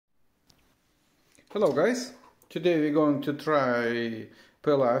Hello guys, today we're going to try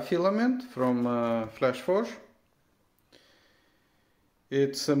PLA filament from Flashforge.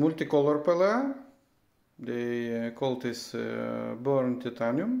 It's a multicolor PLA. They call this burnt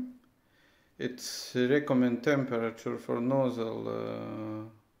titanium. Its recommend temperature for nozzle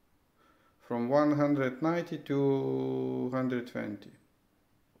from 190 to 120,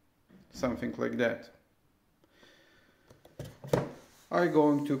 something like that. I'm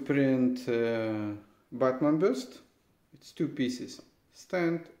going to print Batman bust. It's two pieces,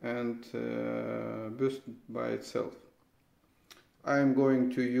 stand and bust by itself. I'm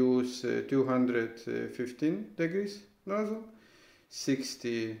going to use 215 degrees nozzle,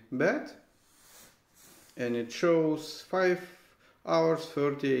 60 bed, and it shows 5 hours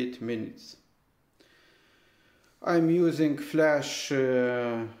 38 minutes. I'm using Flash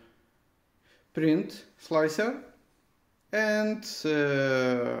print slicer and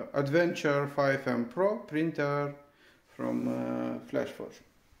Adventure 5M Pro printer from Flashforge.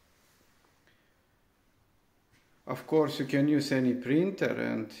 Of course, you can use any printer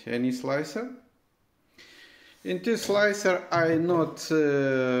and any slicer. In this slicer I not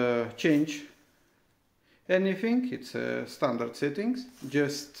change anything. It's standard settings,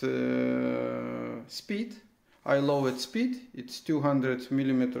 just speed. I lowered speed, it's 200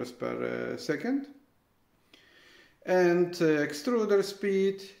 millimeters per second. And extruder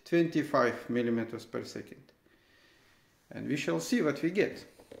speed 25 millimeters per second. And we shall see what we get.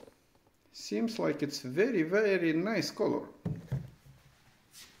 Seems like it's very nice color.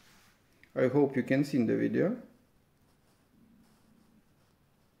 I hope you can see in the video.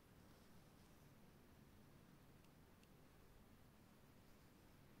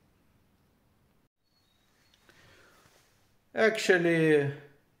 Actually,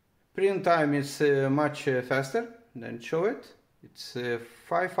 print time is much faster than show it. It's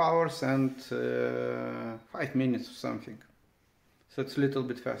 5 hours and 5 minutes or something. So it's a little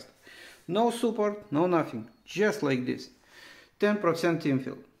bit faster. No support, no nothing. Just like this. 10%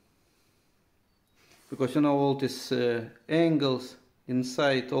 infill. Because you know all these angles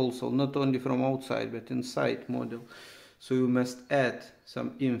inside also, not only from outside but inside model. So you must add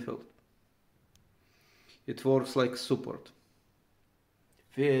some infill. It works like support.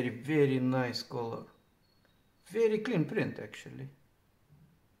 Very nice color. Very clean print actually.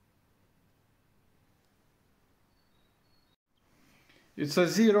 It's a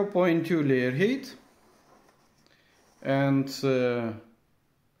 0.2 layer height, and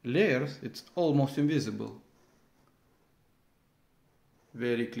layers, it's almost invisible.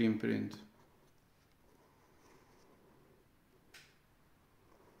 Very clean print.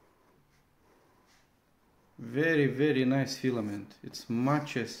 Very nice filament. It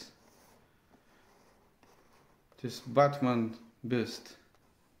matches this Batman bust.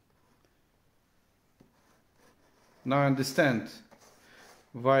 Now I understand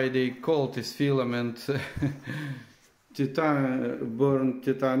why they call this filament burnt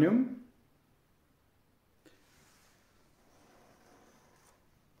titanium.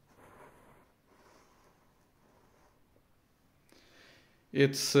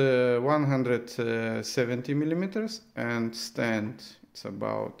 It's 170 millimeters and stand it's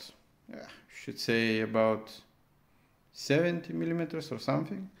about, should say about 70 millimeters or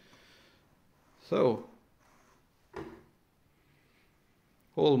something. So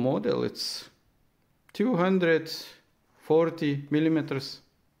whole model it's 240 millimeters,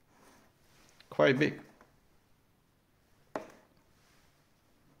 quite big,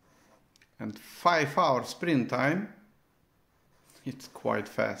 and 5 hours print time. It's quite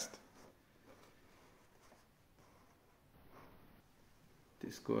fast.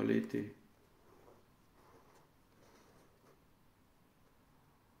 This quality.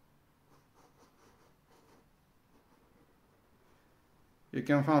 You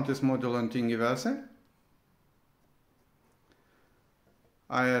can find this model on Thingiverse.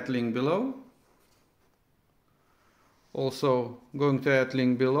 I add link below. Also going to add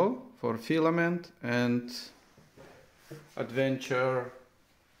link below for Filament and Adventure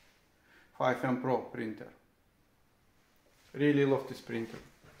 5M Pro printer. Really love this printer.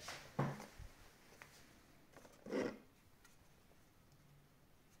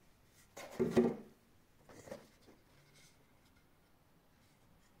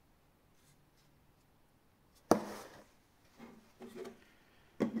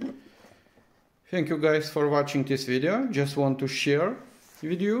 Thank you guys for watching this video. Just want to share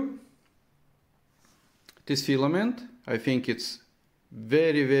with you this filament. I think it's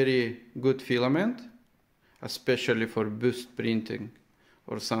very good filament, especially for bust printing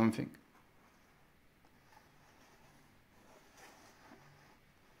or something.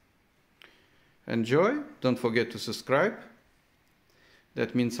 Enjoy, don't forget to subscribe,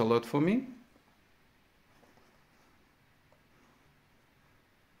 that means a lot for me.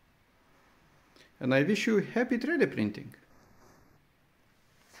 And I wish you happy 3D printing.